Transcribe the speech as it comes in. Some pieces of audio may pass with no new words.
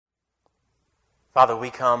Father, we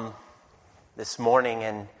come this morning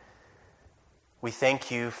and we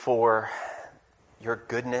thank you for your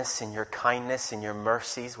goodness and your kindness and your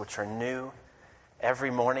mercies, which are new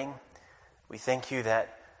every morning. We thank you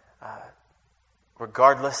that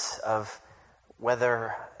regardless of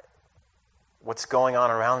whether what's going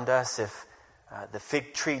on around us, if the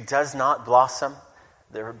fig tree does not blossom,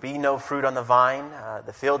 there will be no fruit on the vine,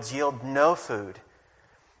 the fields yield no food,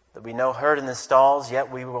 there'll be no herd in the stalls,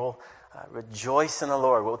 yet we will rejoice in the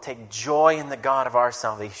Lord. We'll take joy in the God of our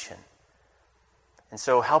salvation. And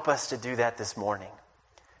so help us to do that this morning.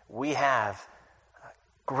 We have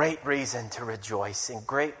great reason to rejoice and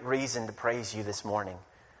great reason to praise you this morning.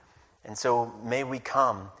 And so may we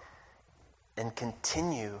come and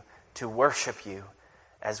continue to worship you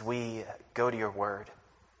as we go to your word.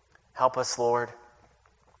 Help us, Lord,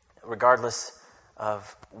 regardless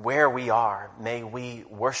of where we are, may we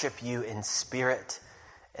worship you in spirit.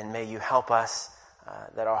 And may you help us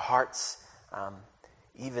that our hearts,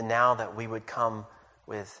 even now, that we would come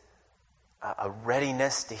with a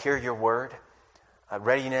readiness to hear your word, a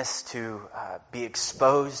readiness to be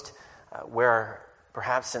exposed where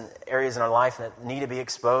perhaps in areas in our life that need to be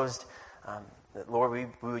exposed, that, Lord, we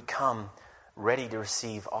would come ready to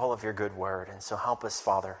receive all of your good word. And so help us,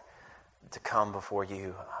 Father, to come before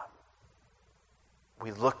you.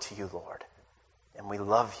 We look to you, Lord, and we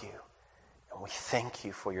love you. And we thank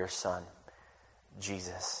you for your Son,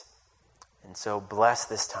 Jesus. And so bless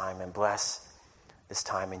this time and bless this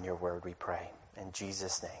time in your word, we pray. In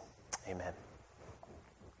Jesus' name, amen.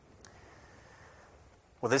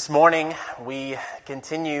 Well, this morning we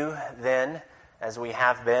continue then, as we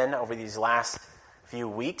have been over these last few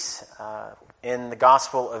weeks, in the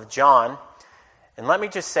Gospel of John. And let me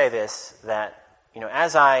just say this, that,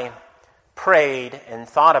 as I prayed and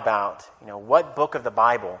thought about, what book of the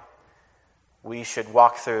Bible we should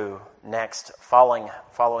walk through next, following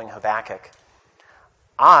Habakkuk,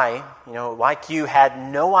 I, like you, had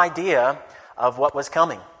no idea of what was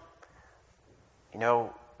coming.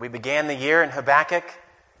 We began the year in Habakkuk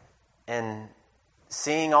and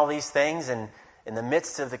seeing all these things, and in the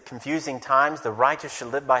midst of the confusing times, the righteous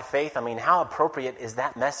should live by faith. How appropriate is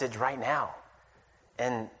that message right now?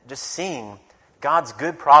 And just seeing God's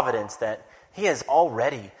good providence that He has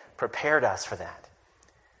already prepared us for that.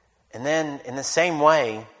 And then, in the same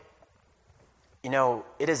way,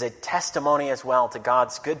 it is a testimony as well to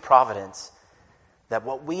God's good providence that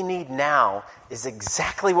what we need now is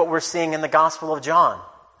exactly what we're seeing in the Gospel of John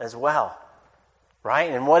as well.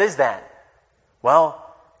 Right? And what is that? Well,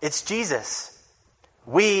 it's Jesus.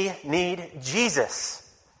 We need Jesus.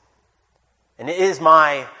 And it is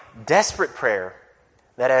my desperate prayer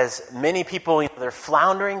that as many people, they're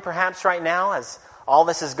floundering perhaps right now as all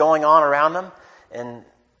this is going on around them, and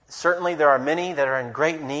certainly there are many that are in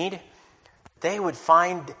great need, they would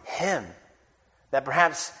find Him. That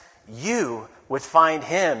perhaps you would find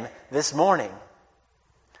Him this morning.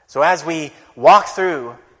 So as we walk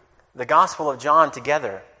through the Gospel of John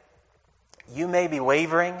together, you may be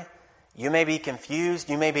wavering, you may be confused,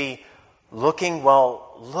 you may be looking.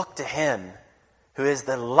 Well, look to Him who is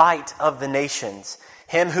the light of the nations,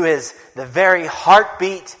 Him who is the very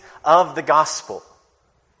heartbeat of the gospel.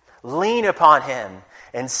 Lean upon Him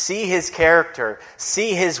and see His character,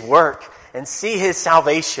 see His work, and see His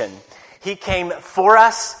salvation. He came for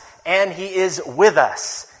us, and He is with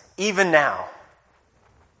us, even now.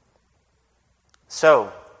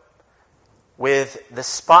 So, with the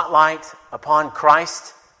spotlight upon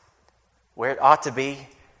Christ, where it ought to be,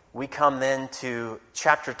 we come then to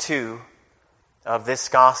chapter 2 of this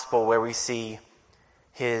gospel, where we see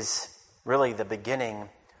the beginning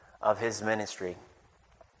of His ministry.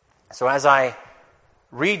 So as I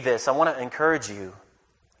read this, I want to encourage you,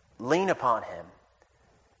 lean upon Him.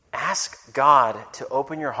 Ask God to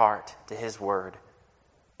open your heart to His word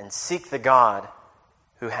and seek the God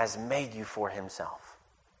who has made you for Himself.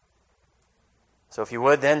 So if you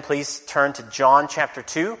would then, please turn to John chapter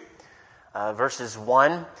 2, verses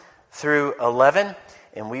 1 through 11,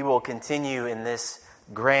 and we will continue in this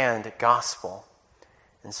grand gospel.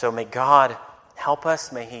 And so may God help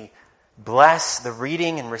us. May He bless the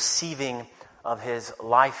reading and receiving of His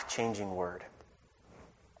life-changing word.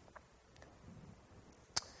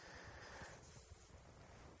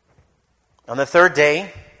 On the third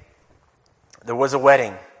day, there was a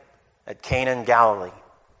wedding at Cana in Galilee,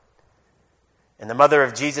 and the mother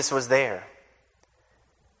of Jesus was there.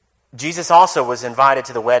 Jesus also was invited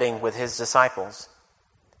to the wedding with His disciples.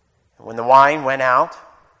 And when the wine went out,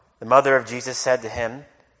 the mother of Jesus said to Him,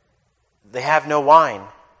 "They have no wine."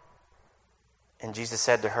 And Jesus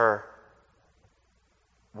said to her,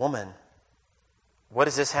 "Woman, what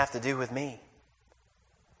does this have to do with me?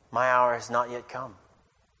 my hour has not yet come."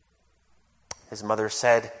 His mother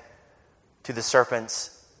said to the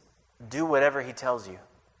serpents, "Do whatever he tells you."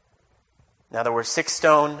 Now there were 6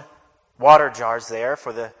 stone water jars there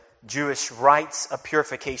for the Jewish rites of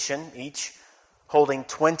purification, each holding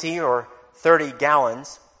 20 or 30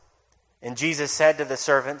 gallons. And Jesus said to the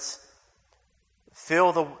servants,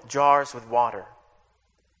 "Fill the jars with water."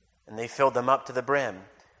 And they filled them up to the brim.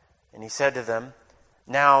 And he said to them,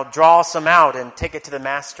 "Now draw some out and take it to the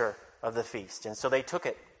master of the feast." And so they took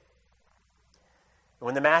it. And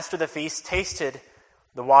when the master of the feast tasted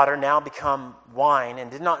the water now become wine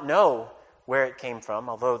and did not know where it came from,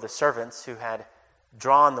 although the servants who had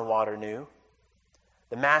drawn the water knew,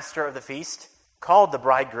 the master of the feast called the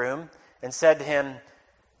bridegroom and said to him,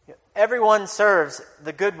 "Everyone serves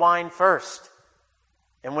the good wine first,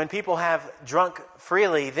 and when people have drunk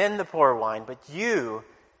freely, then the poor wine, but you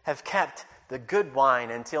have kept the good wine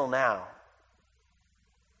until now."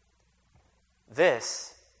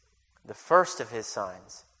 This, the first of his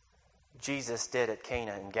signs, Jesus did at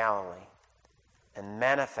Cana in Galilee and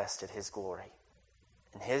manifested his glory,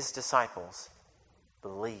 and his disciples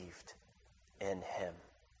believed in him.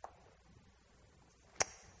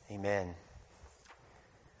 Amen.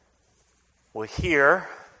 Well, here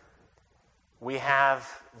we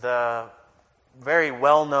have the very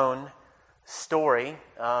well-known story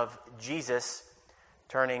of Jesus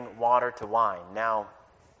turning water to wine. Now,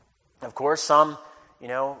 of course, some,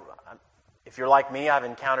 if you're like me, I've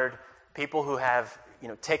encountered people who have,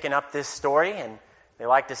 taken up this story, and they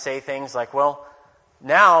like to say things like, "Well,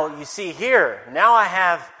 now you see here, now I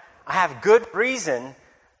have good reason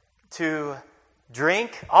to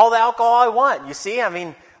drink all the alcohol I want. You see,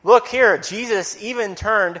 look here, Jesus even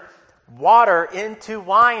turned water into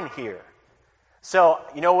wine here. So,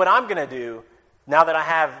 what I'm going to do, now that I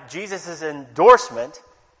have Jesus' endorsement,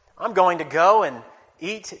 I'm going to go and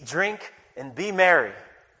eat, drink, and be merry."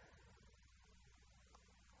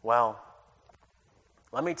 Well,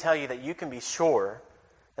 let me tell you that you can be sure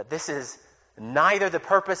that this is neither the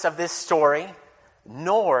purpose of this story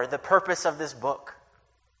nor the purpose of this book.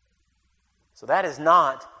 So that is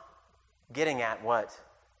not getting at what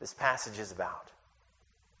this passage is about.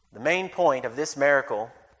 The main point of this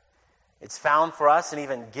miracle, it's found for us and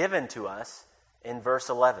even given to us in verse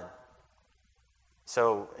 11.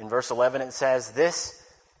 So in verse 11 it says, "This,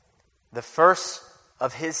 the first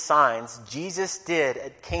of his signs, Jesus did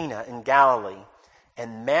at Cana in Galilee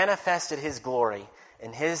and manifested his glory,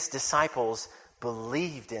 and his disciples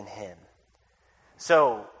believed in him."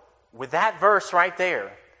 So with that verse right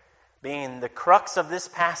there being the crux of this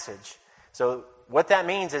passage, so what that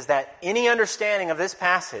means is that any understanding of this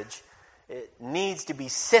passage, it needs to be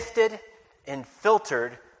sifted and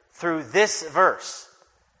filtered through this verse.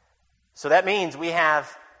 So that means we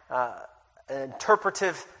have an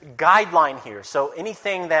interpretive guideline here. So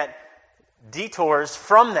anything that detours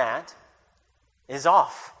from that is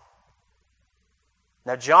off.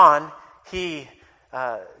 Now John, the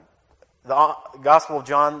Gospel of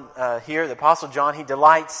John here, the Apostle John, he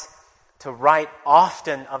delights to write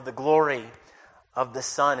often of the glory of the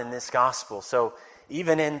Son in this Gospel. So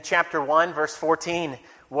even in chapter 1, verse 14,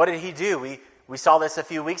 what did he do? We saw this a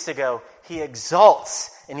few weeks ago. He exalts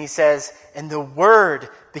and he says, "And the Word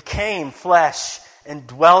became flesh and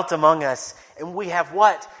dwelt among us. And we have"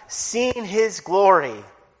 what? "Seen his glory.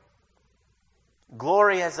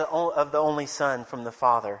 Glory as of the only Son from the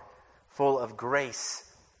Father, full of grace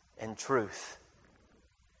and truth."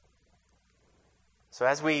 So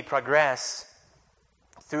as we progress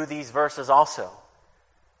through these verses also,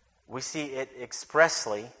 we see it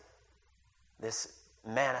expressly, this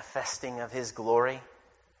manifesting of his glory,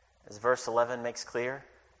 as verse 11 makes clear.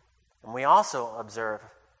 And we also observe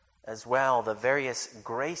as well the various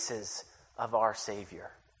graces of our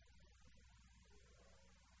Savior.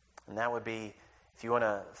 And that would be, if you want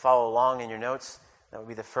to follow along in your notes, that would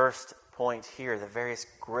be the first point here, the various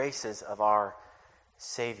graces of our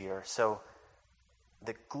Savior. So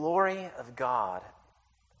the glory of God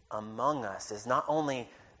among us is not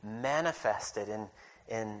only manifested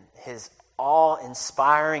in his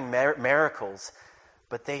awe-inspiring miracles,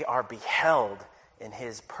 but they are beheld in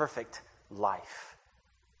his perfect life.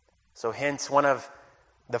 So hence, one of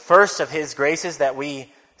the first of his graces that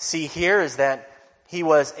we see here is that he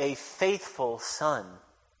was a faithful son.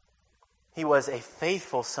 He was a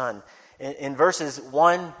faithful son. In verses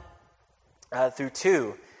 1 through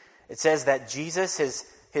 2, it says that Jesus,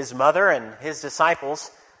 his mother, and his disciples,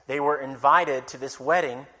 they were invited to this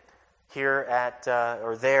wedding here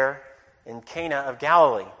or there in Cana of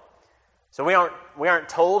Galilee. So we aren't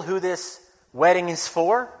told who this wedding is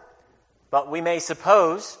for, but we may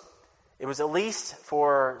suppose It was at least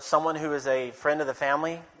for someone who is a friend of the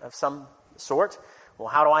family of some sort. Well,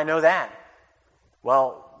 how do I know that?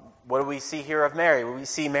 Well, what do we see here of Mary? We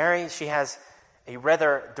see Mary, she has a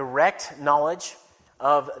rather direct knowledge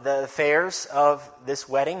of the affairs of this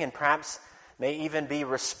wedding, and perhaps may even be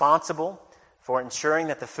responsible for ensuring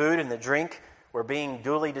that the food and the drink were being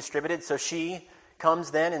duly distributed. So she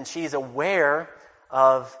comes then and she's aware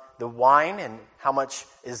of the wine and how much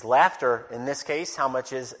is left, or in this case, how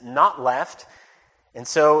much is not left. And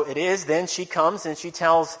so it is then she comes and she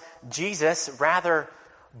tells Jesus rather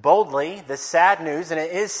boldly the sad news, and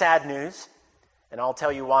it is sad news, and I'll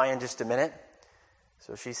tell you why in just a minute.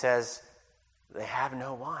 So she says, they have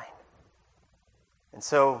no wine. And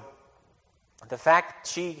so the fact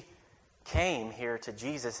that she came here to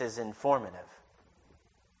Jesus is informative.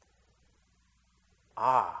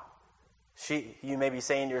 You may be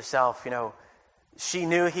saying to yourself, she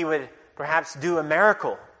knew he would perhaps do a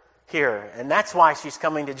miracle here, and that's why she's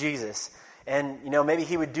coming to Jesus. And, maybe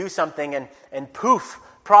he would do something and poof,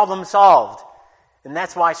 problem solved. And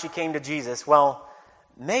that's why she came to Jesus. Well,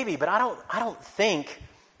 maybe, but I don't think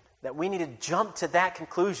that we need to jump to that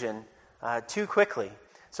conclusion too quickly.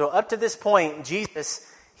 So up to this point,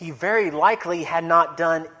 Jesus, he very likely had not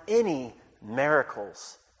done any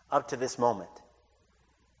miracles up to this moment.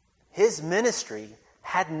 His ministry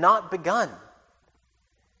had not begun.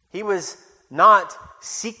 He was not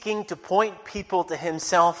seeking to point people to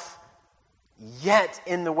himself yet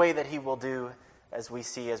in the way that he will do, as we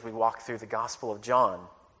see as we walk through the Gospel of John.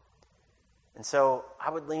 And so I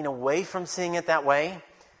would lean away from seeing it that way.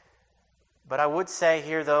 But I would say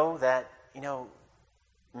here, though, that,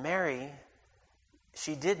 Mary,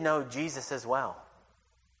 she did know Jesus as well.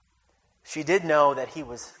 She did know that he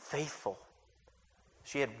was faithful.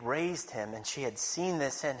 She had raised him, and she had seen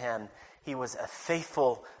this in him. He was a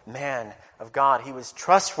faithful man of God. He was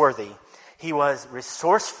trustworthy. He was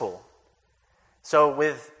resourceful. So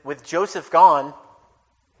with Joseph gone,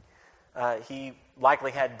 he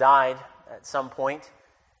likely had died at some point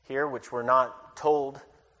here, which we're not told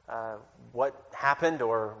what happened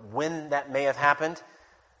or when that may have happened.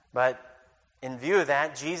 But in view of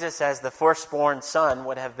that, Jesus, as the firstborn son,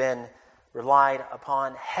 would have been relied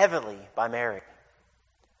upon heavily by Mary.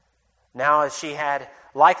 Now, as she had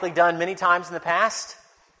likely done many times in the past,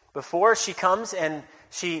 before she comes and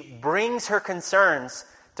she brings her concerns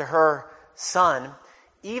to her son,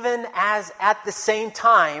 even as at the same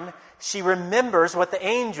time she remembers what the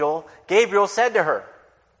angel Gabriel said to her.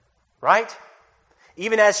 Right?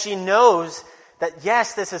 Even as she knows that,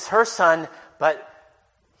 yes, this is her son, but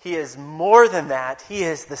he is more than that. He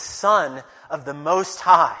is the Son of the Most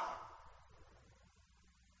High.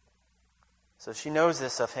 So she knows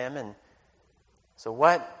this of him. And so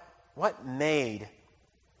what made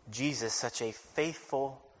Jesus such a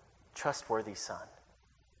faithful, trustworthy son?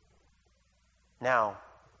 Now,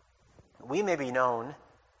 we may be known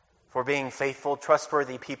for being faithful,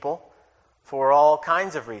 trustworthy people for all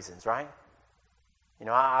kinds of reasons, right?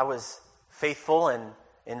 I was faithful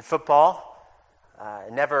in football.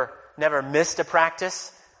 Never missed a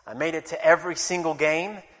practice. I made it to every single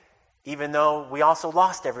game, even though we also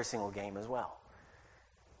lost every single game as well.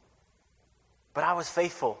 But I was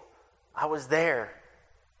faithful. I was there,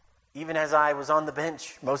 even as I was on the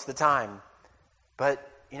bench most of the time. But,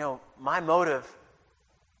 my motive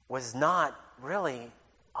was not really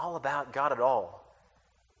all about God at all.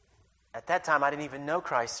 At that time, I didn't even know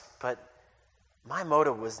Christ, but my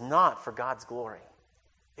motive was not for God's glory.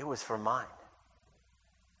 It was for mine.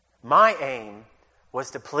 My aim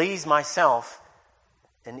was to please myself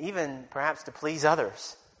and even perhaps to please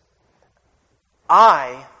others.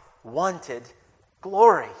 I wanted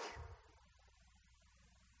glory.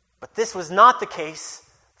 But this was not the case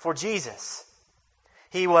for Jesus.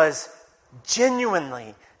 He was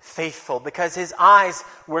genuinely faithful because his eyes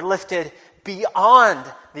were lifted beyond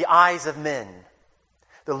the eyes of men.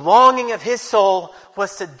 The longing of his soul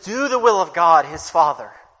was to do the will of God, his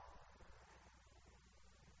Father.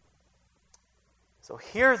 So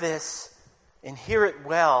hear this and hear it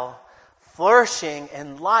well. Flourishing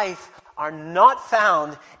and life are not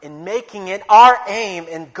found in making it our aim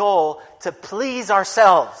and goal to please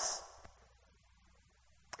ourselves.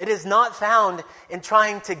 It is not found in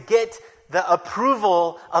trying to get the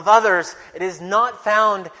approval of others. It is not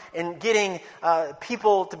found in getting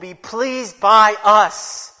people to be pleased by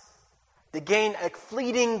us, to gain a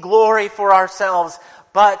fleeting glory for ourselves.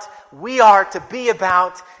 But we are to be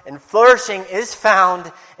about, and flourishing is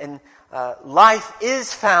found, and life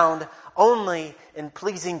is found only in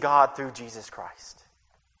pleasing God through Jesus Christ.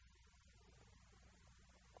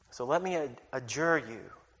 So let me adjure you,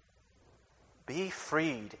 be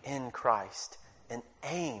freed in Christ and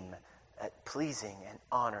aim at pleasing and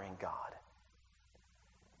honoring God.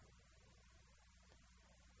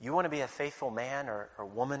 You want to be a faithful man or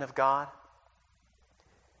woman of God?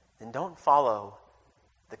 Then don't follow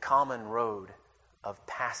the common road of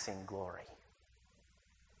passing glory.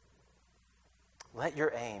 Let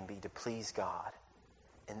your aim be to please God.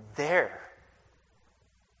 And there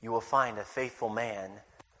you will find a faithful man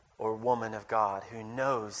or woman of God who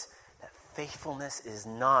knows that faithfulness is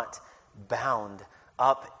not bound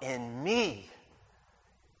up in me.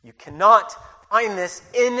 You cannot find this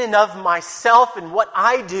in and of myself and what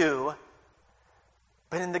I do,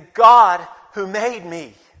 but in the God who made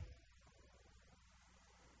me.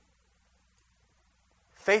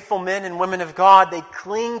 Faithful men and women of God, they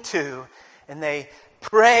cling to and they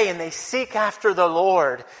pray and they seek after the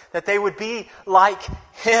Lord, that they would be like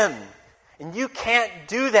Him. And you can't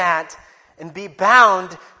do that and be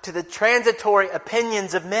bound to the transitory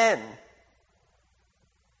opinions of men.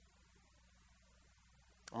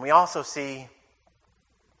 And we also see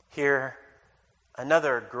here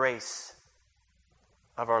another grace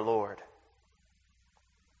of our Lord.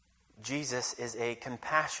 Jesus is a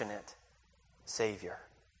compassionate Savior.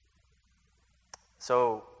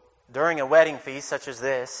 So during a wedding feast such as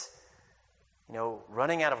this,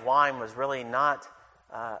 running out of wine was really not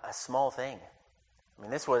a small thing. I mean,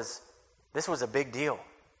 this was a big deal.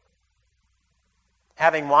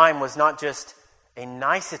 Having wine was not just a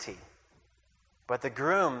nicety, but the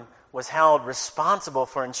groom was held responsible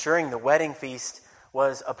for ensuring the wedding feast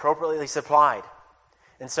was appropriately supplied.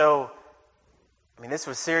 And so, this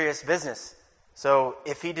was serious business. So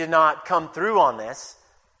if he did not come through on this,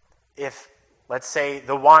 if, let's say,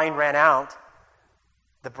 the wine ran out,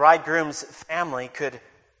 the bridegroom's family could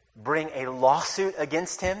bring a lawsuit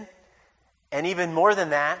against him. And even more than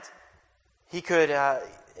that, he could,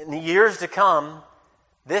 in the years to come,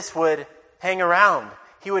 this would hang around.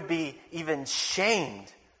 He would be even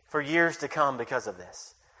shamed for years to come because of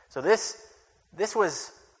this. So this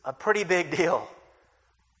was a pretty big deal,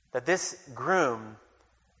 that this groom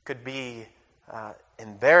could be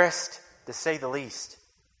embarrassed, to say the least.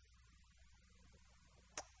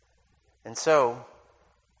 And so,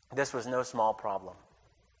 this was no small problem.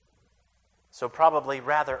 So probably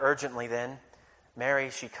rather urgently then, Mary,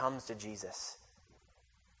 she comes to Jesus.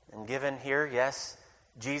 And given here, yes,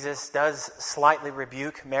 Jesus does slightly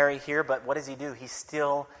rebuke Mary here, but what does he do? He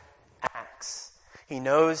still acts. He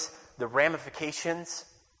knows the ramifications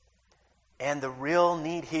and the real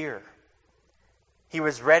need here. He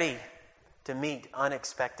was ready to meet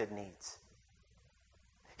unexpected needs.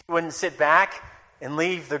 He wouldn't sit back and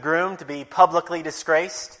leave the groom to be publicly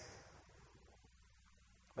disgraced,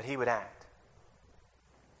 but he would act.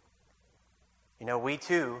 We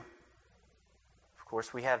too, of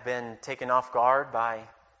course, we have been taken off guard by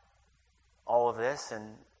all of this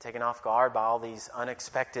and taken off guard by all these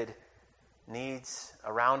unexpected needs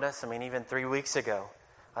around us. Even 3 weeks ago,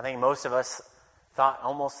 I think most of us thought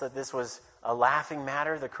almost that this was a laughing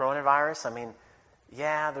matter, the coronavirus.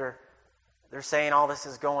 Yeah, they're saying all this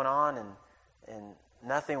is going on and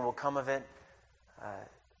nothing will come of it.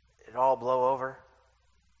 It'll all blow over.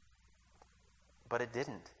 But it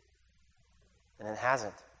didn't. And it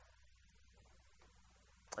hasn't.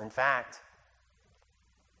 In fact,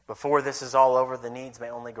 before this is all over, the needs may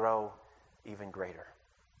only grow even greater.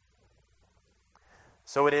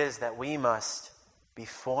 So it is that we must be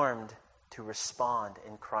formed to respond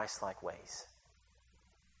in Christ-like ways.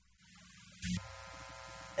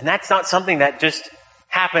 And that's not something that just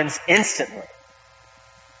happens instantly.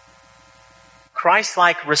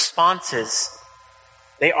 Christ-like responses,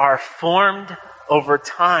 they are formed over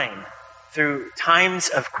time, through times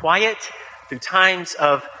of quiet, through times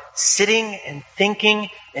of sitting and thinking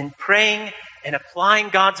and praying and applying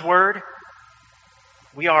God's Word.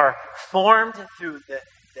 We are formed through the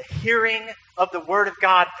hearing of the Word of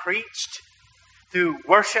God preached, through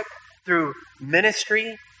worship, through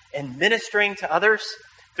ministry and ministering to others,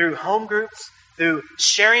 through home groups, through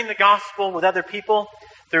sharing the gospel with other people,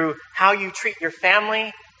 through how you treat your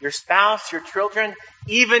family, your spouse, your children,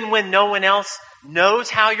 even when no one else knows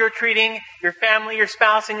how you're treating your family, your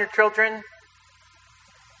spouse, and your children.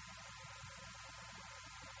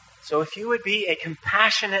 So if you would be a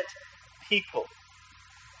compassionate people,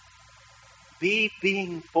 be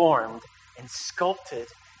being formed and sculpted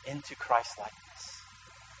into Christ-likeness.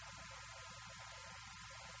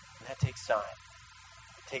 And that takes time.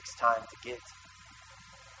 It takes time to get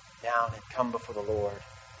down and come before the Lord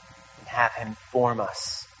and have Him form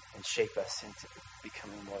us and shape us into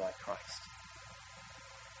becoming more like Christ.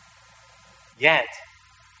 Yet,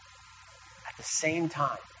 at the same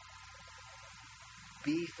time,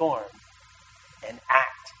 be formed and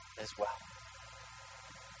act as well.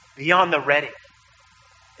 Be on the ready.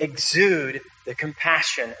 Exude the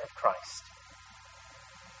compassion of Christ.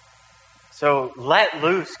 So let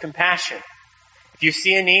loose compassion. If you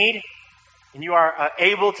see a need and you are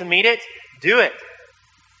able to meet it, do it.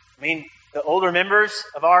 I mean, the older members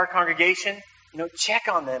of our congregation, check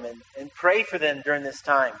on them and pray for them during this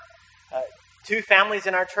time. 2 families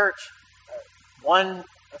in our church, one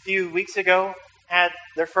a few weeks ago had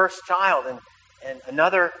their first child, and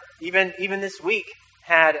another even this week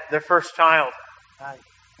had their first child.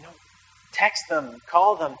 Text them,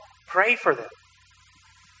 call them, pray for them.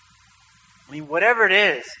 I mean, whatever it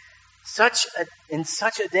is, in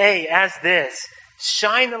such a day as this,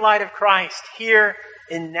 shine the light of Christ here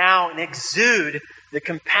and now and exude the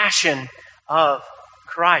compassion of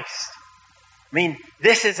Christ. I mean,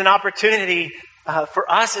 this is an opportunity for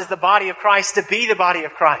us as the body of Christ to be the body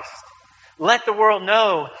of Christ. Let the world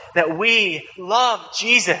know that we love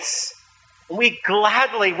Jesus and we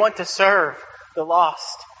gladly want to serve the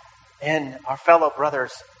lost and our fellow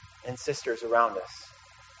brothers and sisters around us.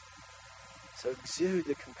 So exude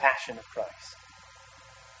the compassion of Christ.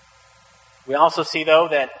 We also see, though,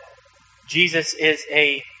 that Jesus is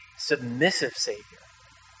a submissive Savior.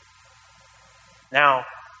 Now,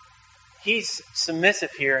 He's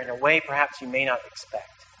submissive here in a way perhaps you may not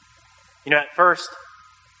expect. At first,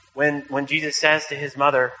 when Jesus says to His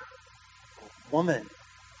mother, "Woman,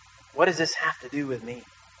 what does this have to do with me?"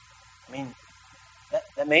 I mean,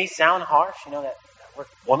 that may sound harsh, that word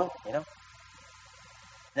woman,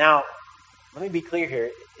 Now, let me be clear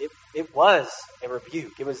here. It was a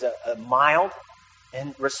rebuke. It was a mild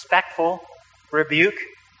and respectful rebuke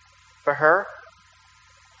for her.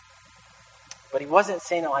 But He wasn't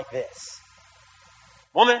saying it like this.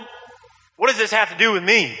 "Woman, what does this have to do with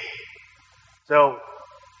me?" So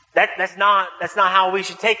that's not how we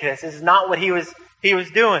should take this. This is not what he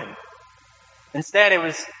was doing. Instead, it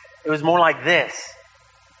was more like this.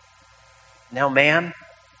 "Now, ma'am,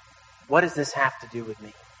 what does this have to do with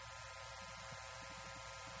me?"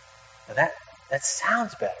 Now that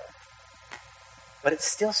sounds better. But it's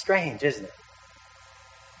still strange, isn't it?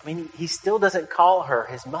 I mean, He still doesn't call her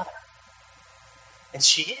His mother. And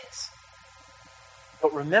she is.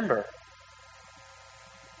 But remember,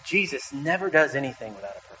 Jesus never does anything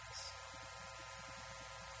without a purpose.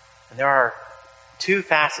 And there are 2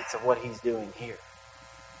 facets of what He's doing here.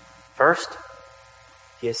 First,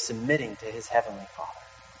 He is submitting to His Heavenly Father.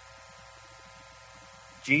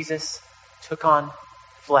 Jesus took on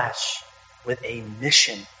flesh with a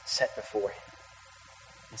mission set before Him.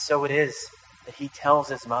 And so it is that He tells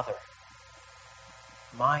His mother,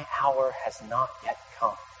 "My hour has not yet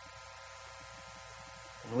come."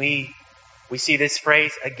 And we see this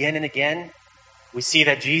phrase again and again. We see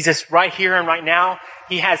that Jesus, right here and right now,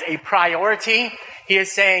 He has a priority. He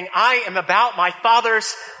is saying, "I am about my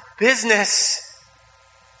Father's business."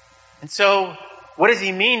 And so, what does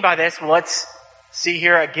He mean by this? Well, let's see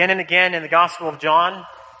here again and again in the Gospel of John.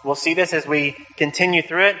 We'll see this as we continue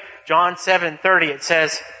through it. John 7:30, it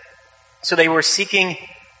says, "So they were seeking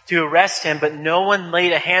to arrest Him, but no one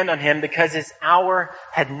laid a hand on Him because His hour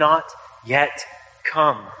had not yet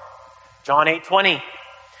come." John 8:20,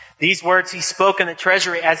 "These words He spoke in the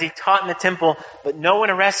treasury as He taught in the temple, but no one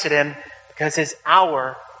arrested Him because His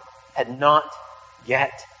hour had not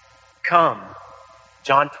yet come."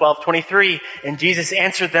 John 12:23, "And Jesus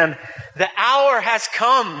answered them, 'The hour has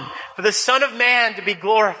come for the Son of Man to be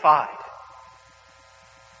glorified.'"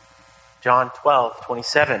 John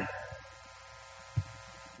 12:27,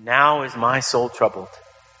 "Now is my soul troubled.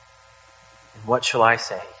 And what shall I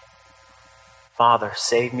say? Father,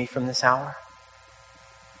 save me from this hour.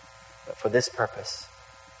 But for this purpose,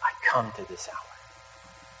 I come to this hour."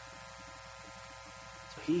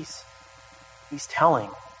 So he's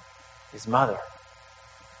telling His mother,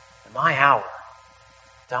 that my hour,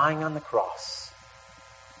 dying on the cross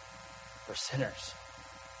for sinners,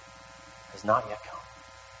 has not yet come.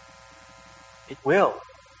 It will,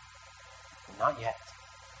 but not yet.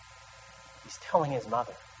 He's telling His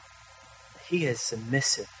mother that He is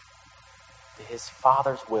submissive to His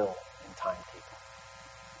Father's will and timetable.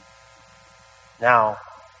 Now,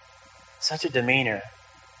 such a demeanor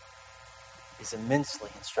is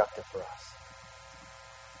immensely instructive for us.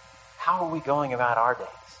 How are we going about our days?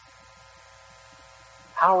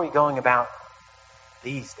 How are we going about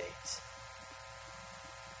these days?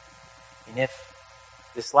 And if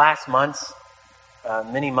this last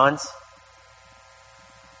many months,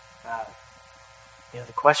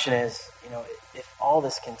 the question is, if all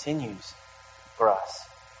this continues for us,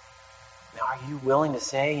 now are you willing to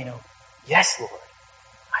say, "Yes, Lord,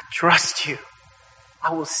 I trust You.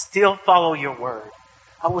 I will still follow your word.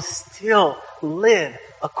 I will still live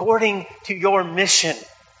according to your mission.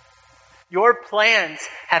 Your plans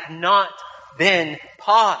have not been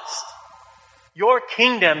paused. Your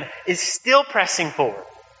kingdom is still pressing forward.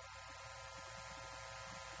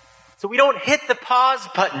 So we don't hit the pause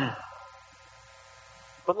button,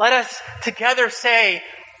 but let us together say,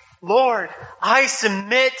 Lord, I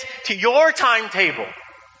submit to your timetable.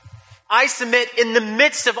 I submit in the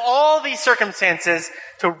midst of all these circumstances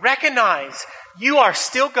to recognize you are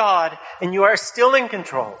still God and you are still in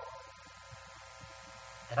control.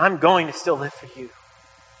 And I'm going to still live for you.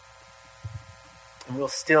 And we'll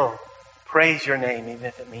still praise your name, even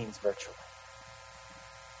if it means virtually.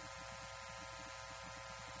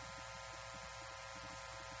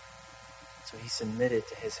 So he submitted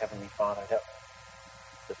to his heavenly Father. That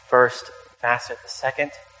the first facet. The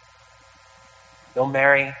second, though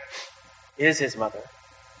Mary is his mother,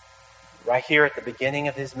 right here at the beginning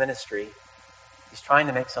of his ministry, he's trying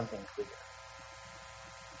to make something clear.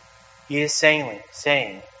 He is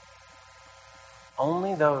saying,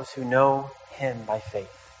 only those who know him by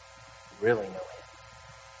faith really know him.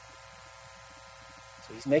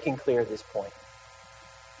 So he's making clear this point.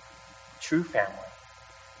 True family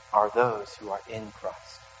are those who are in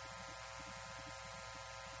Christ.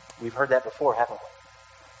 We've heard that before, haven't we?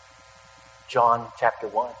 John chapter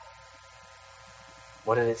 1.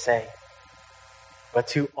 What did it say? But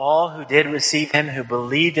to all who did receive him, who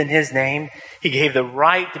believed in his name, he gave the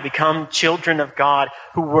right to become children of God,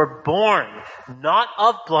 who were born not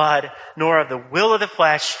of blood, nor of the will of the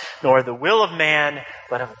flesh, nor of the will of man,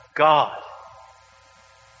 but of God.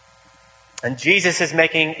 And Jesus is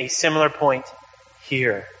making a similar point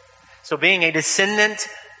here. So being a descendant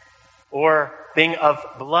or being of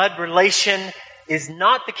blood relation is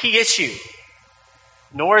not the key issue,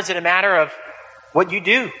 nor is it a matter of what you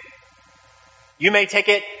do. You may take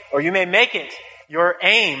it, or you may make it, your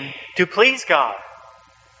aim to please God.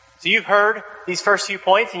 So you've heard these first few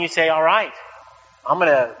points and you say, all right, I'm going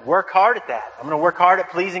to work hard at that. I'm going to work hard at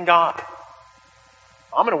pleasing God.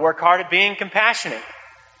 I'm going to work hard at being compassionate.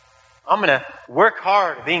 I'm going to work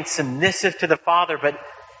hard at being submissive to the Father. But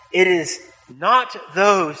it is not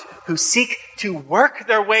those who seek to work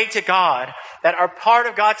their way to God that are part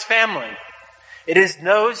of God's family. It is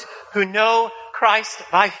those who know Christ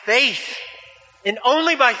by faith. And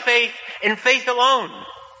only by faith, and faith alone.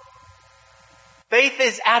 Faith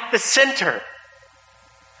is at the center.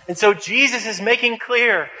 And so Jesus is making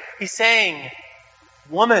clear, he's saying,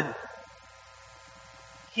 woman,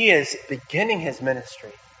 he is beginning his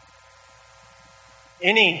ministry.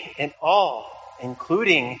 Any and all,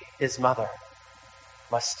 including his mother,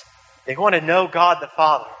 they want to know God the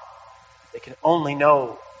Father. They can only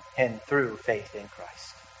know him through faith in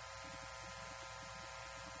Christ.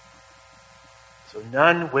 So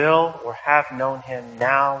none will or have known him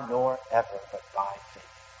now nor ever, but by faith.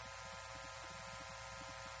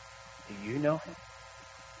 Do you know him?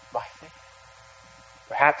 By faith.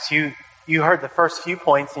 Perhaps you heard the first few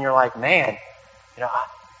points and you're like, man,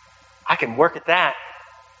 I can work at that.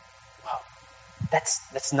 Well,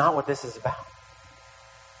 that's not what this is about.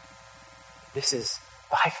 This is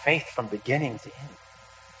by faith from beginning to end.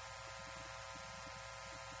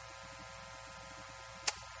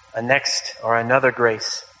 Another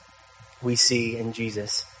grace we see in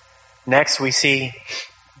Jesus. Next, we see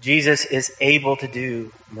Jesus is able to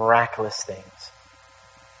do miraculous things.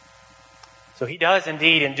 So he does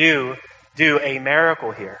indeed and do a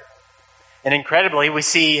miracle here. And incredibly, we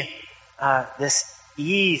see this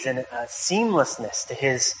ease and seamlessness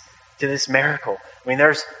to this miracle. I mean,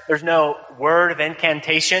 there's no word of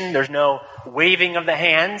incantation. There's no waving of the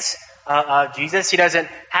hands. Jesus, he doesn't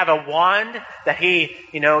have a wand that he,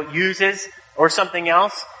 uses or something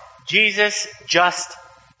else. Jesus just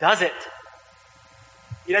does it.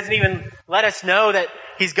 He doesn't even let us know that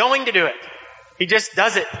he's going to do it. He just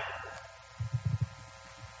does it.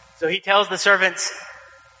 So he tells the servants,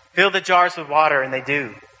 fill the jars with water, and they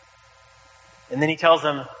do. And then he tells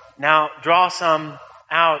them, now draw some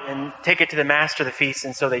out and take it to the master of the feast,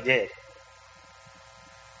 and so they did.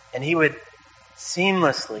 And he would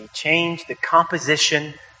seamlessly change the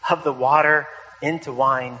composition of the water into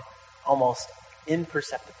wine almost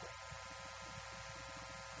imperceptibly.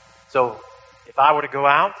 So if I were to go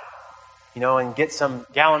out, and get some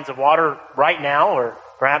gallons of water right now, or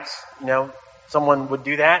perhaps, someone would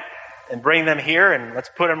do that and bring them here and let's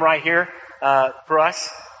put them right here for us.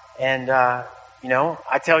 And, I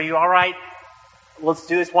tell you, all right, let's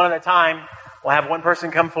do this one at a time. We'll have one person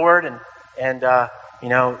come forward and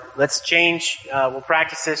let's change, we'll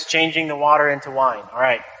practice this, changing the water into wine. All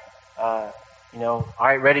right. All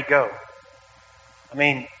right, ready, go. I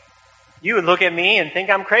mean, you would look at me and think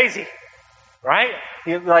I'm crazy, right?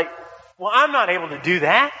 You'd be like, well, I'm not able to do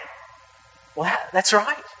that. Well, that's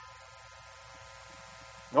right.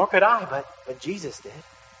 Nor could I, but Jesus did.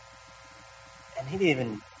 And he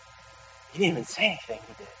didn't even say anything,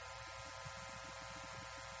 he did.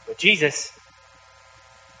 But Jesus,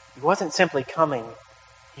 he wasn't simply coming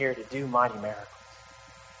here to do mighty miracles.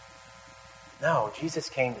 No, Jesus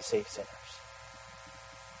came to save sinners.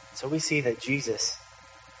 So we see that Jesus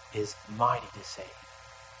is mighty to save.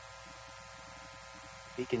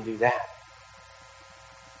 He can do that.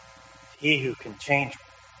 He who can change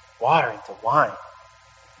water into wine,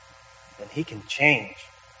 then he can change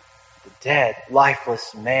the dead,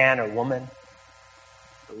 lifeless man or woman,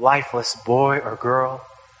 the lifeless boy or girl,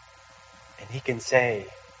 and he can say,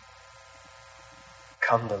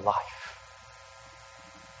 come to life.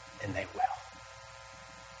 And they will.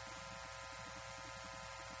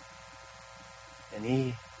 And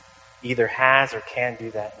he either has or can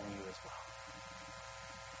do that in you as well.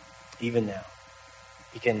 Even now,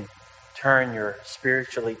 he can turn your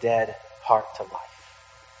spiritually dead heart to life.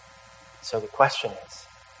 So the question is,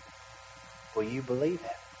 will you believe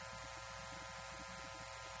him?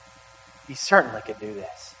 He certainly could do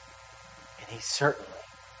this. And he certainly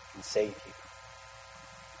can save you.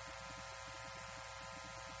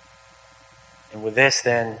 And with this,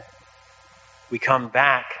 then, we come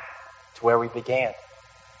back to where we began.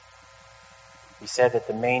 We said that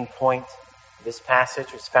the main point of this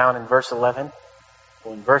passage was found in verse 11.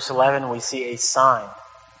 Well, in verse 11, we see a sign.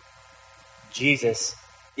 Jesus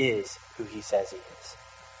is who he says he is.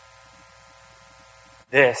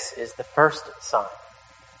 This is the first sign.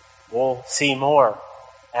 We'll see more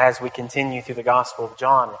as we continue through the Gospel of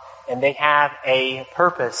John. And they have a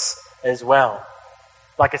purpose as well.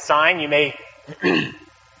 Like a sign you may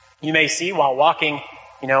see while walking,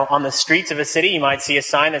 on the streets of a city. You might see a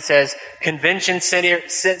sign that says Convention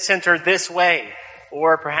Center this way.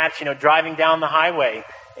 Or perhaps, driving down the highway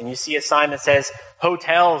and you see a sign that says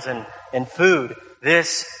hotels and food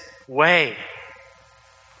this way.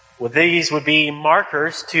 Well, these would be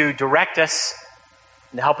markers to direct us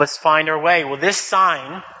and help us find our way. Well, this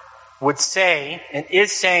sign would say, and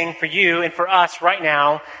is saying for you and for us right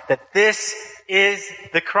now, that this is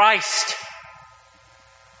the Christ.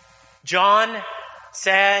 John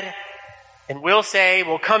said, and will say,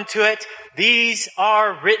 we'll come to it, these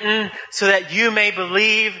are written so that you may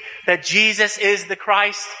believe that Jesus is the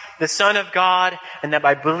Christ, the Son of God, and that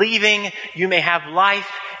by believing you may have life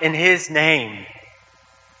in his name.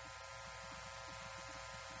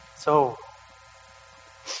 So,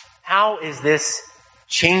 how is this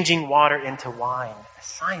changing water into wine a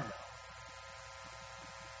sign?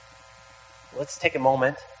 Let's take a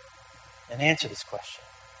moment and answer this question.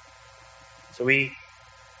 So we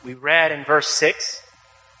read in verse 6,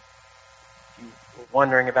 you were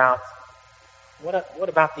wondering about, what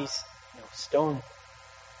about these stone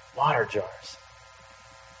water jars?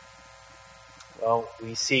 Well,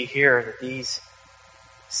 we see here that these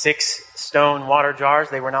 6 stone water jars,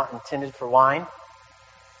 they were not intended for wine.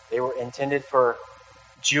 They were intended for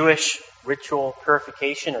Jewish ritual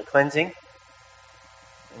purification or cleansing.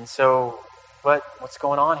 And so, but what's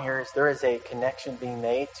going on here is there is a connection being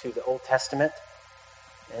made to the Old Testament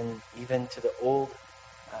and even to the Old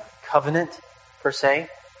Covenant, per se.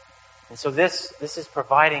 And so this is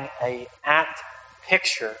providing an apt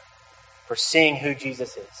picture for seeing who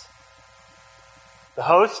Jesus is. The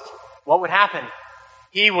host, what would happen?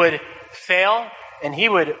 He would fail and he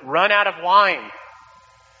would run out of wine.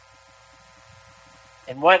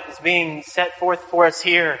 And what is being set forth for us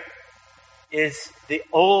here is the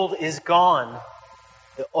old is gone.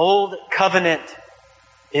 The old covenant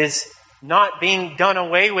is not being done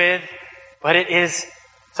away with, but it is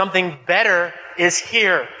something better is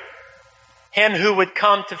here. Him who would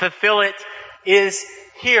come to fulfill it is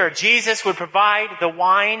here. Jesus would provide the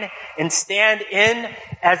wine and stand in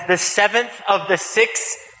as the 7th of the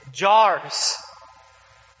 6 jars.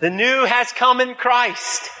 The new has come in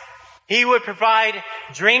Christ. He would provide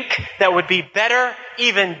drink that would be better,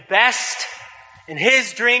 even best, and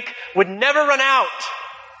his drink would never run out.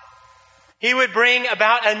 He would bring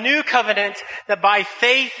about a new covenant that by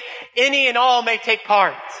faith any and all may take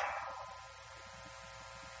part.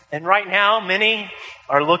 And right now, many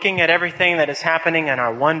are looking at everything that is happening and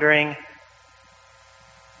are wondering,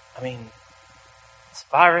 this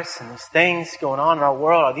virus and these things going on in our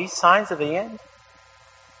world, are these signs of the end?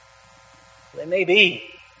 They may be.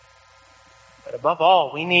 But above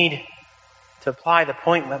all, we need to apply the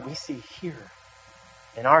point that we see here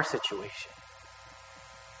in our situation.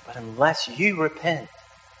 But unless you repent,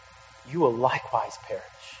 you will likewise perish.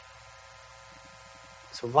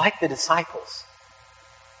 So like the disciples,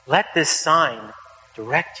 let this sign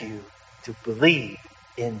direct you to believe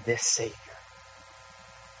in this Savior.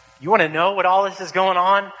 You want to know what all this is going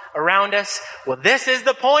on around us? Well, this is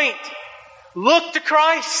the point. Look to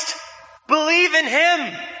Christ. Believe in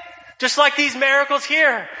Him. Just like these miracles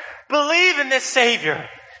here. Believe in this Savior.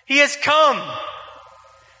 He has come.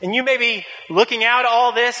 And you may be looking out at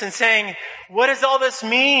all this and saying, what does all this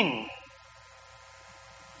mean?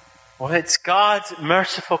 Well, it's God's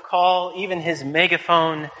merciful call, even His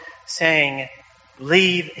megaphone saying,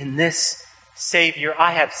 believe in this Savior.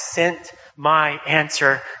 I have sent my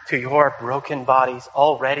answer to your broken bodies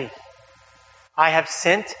already. I have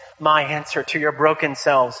sent my answer to your broken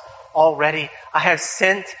selves already. I have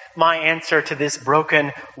sent my answer to this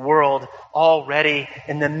broken world already.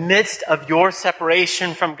 In the midst of your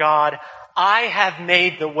separation from God, I have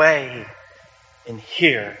made the way. And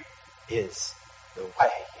here is the way.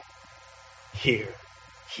 Here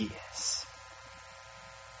He is.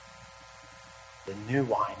 The new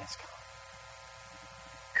wine has come.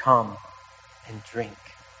 Come and drink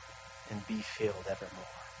and be filled evermore.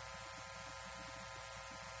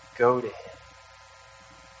 Go to Him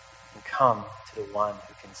and come to the one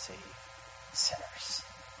who can save sinners.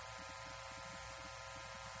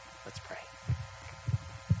 Let's pray.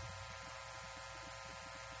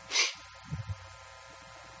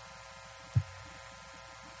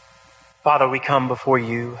 Father, we come before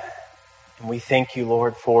you and we thank you,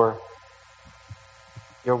 Lord, for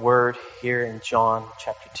your word here in John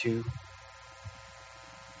chapter 2.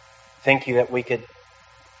 Thank you that we could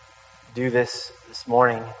do this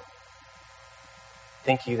morning.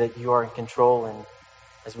 Thank you that you are in control, and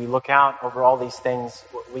as we look out over all these things,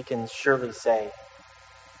 what we can surely say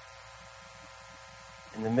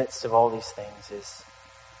in the midst of all these things is,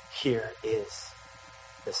 here is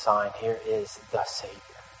the sign, here is the Savior,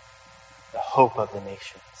 the hope of the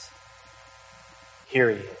nations. Here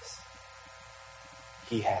He is.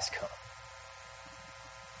 He has come.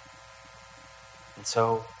 And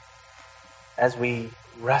so, as we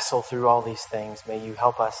wrestle through all these things, may you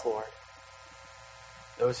help us, Lord.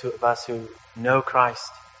 Those of us who know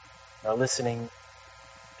Christ and are listening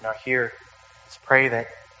and are here, let's pray that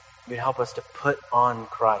you'd help us to put on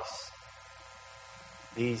Christ.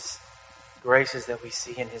 These graces that we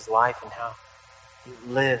see in His life and how He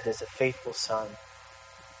lived as a faithful son.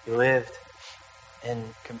 He lived in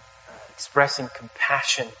expressing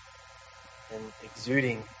compassion and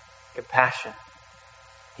exuding compassion.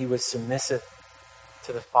 He was submissive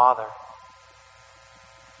to the Father.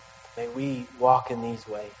 May we walk in these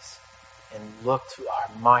ways and look to our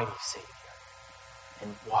mighty Savior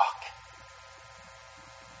and walk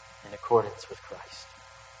in accordance with Christ.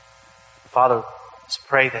 Father, let's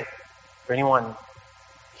pray that for anyone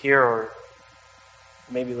here or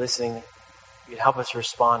maybe listening, you'd help us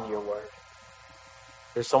respond to your word.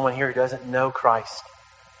 If there's someone here who doesn't know Christ,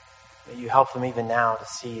 may you help them even now to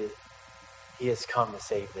see that He has come to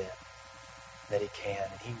save them, that He can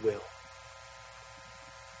and He will.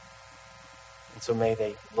 And so may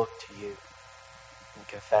they look to you and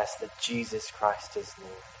confess that Jesus Christ is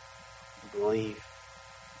Lord and believe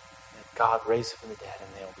that God raised Him from the dead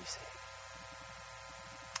and they'll be saved.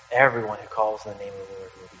 Everyone who calls on the name of the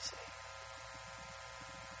Lord will be saved.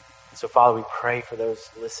 And so, Father, we pray for those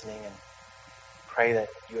listening and pray that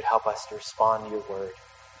you would help us to respond to your word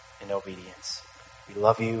in obedience. We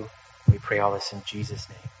love you. We pray all this in Jesus'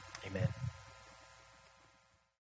 name. Amen.